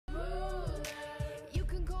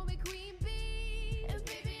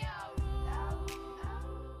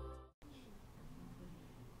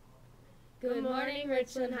Good morning,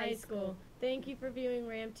 Richland High School. Thank you for viewing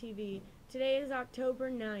RAM TV. Today is October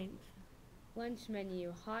 9th. Lunch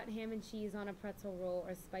menu: hot ham and cheese on a pretzel roll,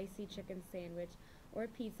 or spicy chicken sandwich, or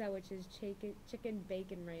pizza, which is chicken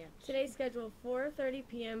bacon ranch. Today's schedule: 4:30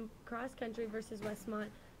 p.m. cross country versus Westmont,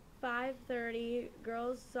 5:30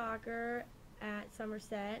 girls soccer at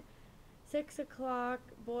Somerset, 6 o'clock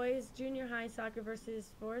boys junior high soccer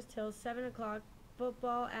versus Forest Hills, 7 o'clock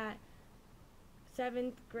football at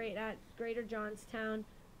 7th grade at Greater Johnstown,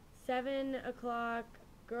 7 o'clock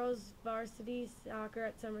girls varsity soccer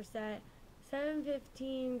at Somerset,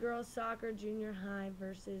 7:15 girls soccer junior high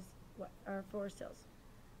versus Forest Hills.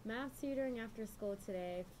 Math tutoring after school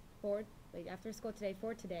today for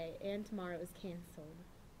today and tomorrow is canceled.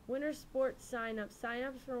 Winter sports sign-ups.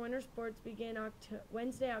 Sign-ups for winter sports begin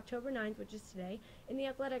Wednesday, October 9th, which is today, in the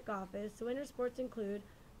athletic office. The winter sports include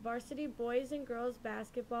varsity boys and girls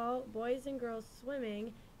basketball, boys and girls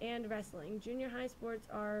swimming, and wrestling. Junior high sports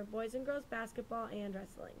are boys and girls basketball and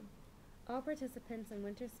wrestling. All participants in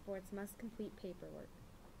winter sports must complete paperwork.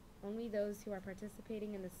 Only those who are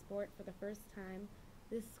participating in the sport for the first time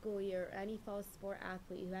this school year, or any fall sport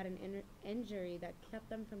athlete who had an injury that kept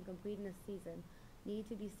them from completing the season, need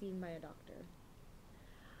to be seen by a doctor.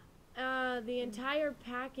 The entire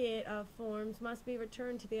packet of forms must be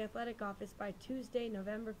returned to the athletic office by Tuesday,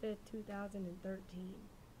 November 5th, 2013.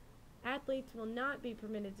 Athletes will not be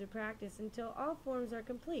permitted to practice until all forms are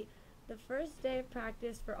complete. The first day of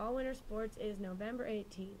practice for all winter sports is November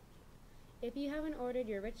 18th. If you haven't ordered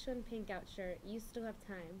your Richland Pink Out shirt, you still have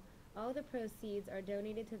time. All the proceeds are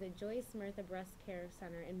donated to the Joyce Mirtha Breast Care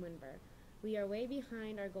Center in Winver. We are way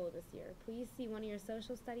behind our goal this year. Please see one of your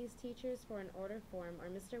social studies teachers for an order form, or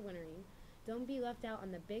Mr. Winnering. Don't be left out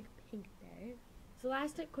on the big pink day.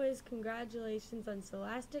 Scholastic Quiz. Congratulations on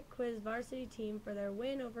Scholastic Quiz varsity team for their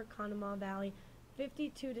win over Conemaugh Valley,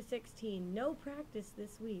 52-16. No practice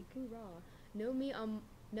this week. Hoorah. No meet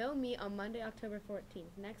on Monday, October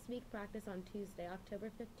 14th. Next week, practice on Tuesday, October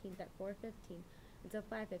 15th at 4:15 until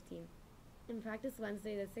 5:15. And practice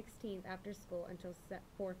Wednesday the 16th after school until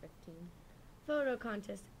 4:15. Photo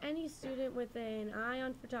contest. Any student with an eye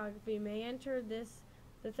on photography may enter the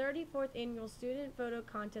 34th annual student photo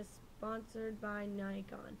contest sponsored by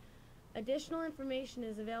Nikon. Additional information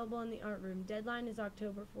is available in the art room. Deadline is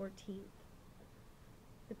October 14th.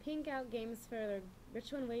 The Pink Out games for the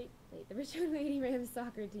Richland Lady Rams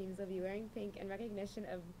soccer teams will be wearing pink in recognition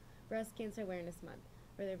of Breast Cancer Awareness Month,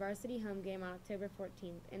 for their varsity home game on October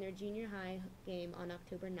 14th and their junior high game on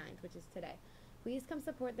October 9th, which is today. Please come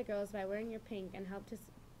support the girls by wearing your pink and help to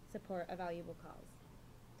support a valuable cause.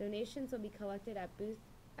 Donations will be collected at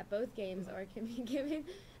both games or can be given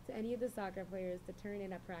to any of the soccer players to turn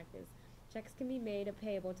in at practice. Checks can be made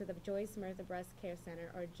payable to the Joyce Mirtha Breast Care Center,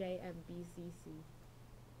 or JMBCC.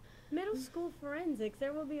 Middle school forensics.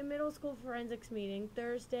 There will be a middle school forensics meeting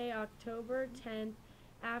Thursday, October 10th,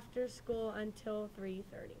 after school until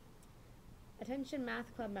 3:30. Attention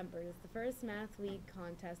Math Club members. The first Math League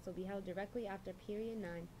contest will be held directly after Period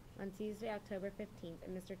 9 on Tuesday, October 15th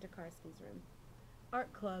in Mr. Tokarski's room.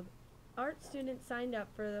 Art Club. Art students signed up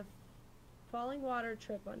for the Falling Water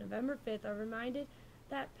trip on November 5th are reminded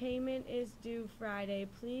that payment is due Friday.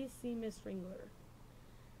 Please see Ms. Ringler.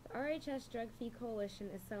 The RHS Drug Free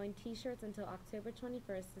Coalition is selling t-shirts until October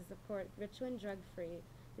 21st to support Richland Drug Free.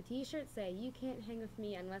 The t-shirts say, "You can't hang with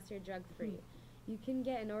me unless you're drug-free." You can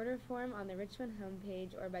get an order form on the Richland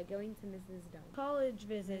homepage or by going to Mrs. Dunn. College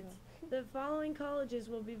visits. The following colleges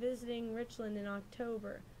will be visiting Richland in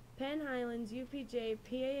October: Penn Highlands, UPJ,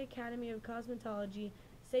 PA Academy of Cosmetology,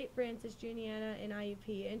 St. Francis, Juniata, and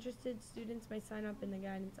IUP. Interested students may sign up in the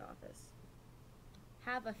guidance office.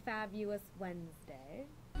 Have a fabulous Wednesday.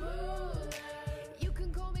 You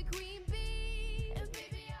can go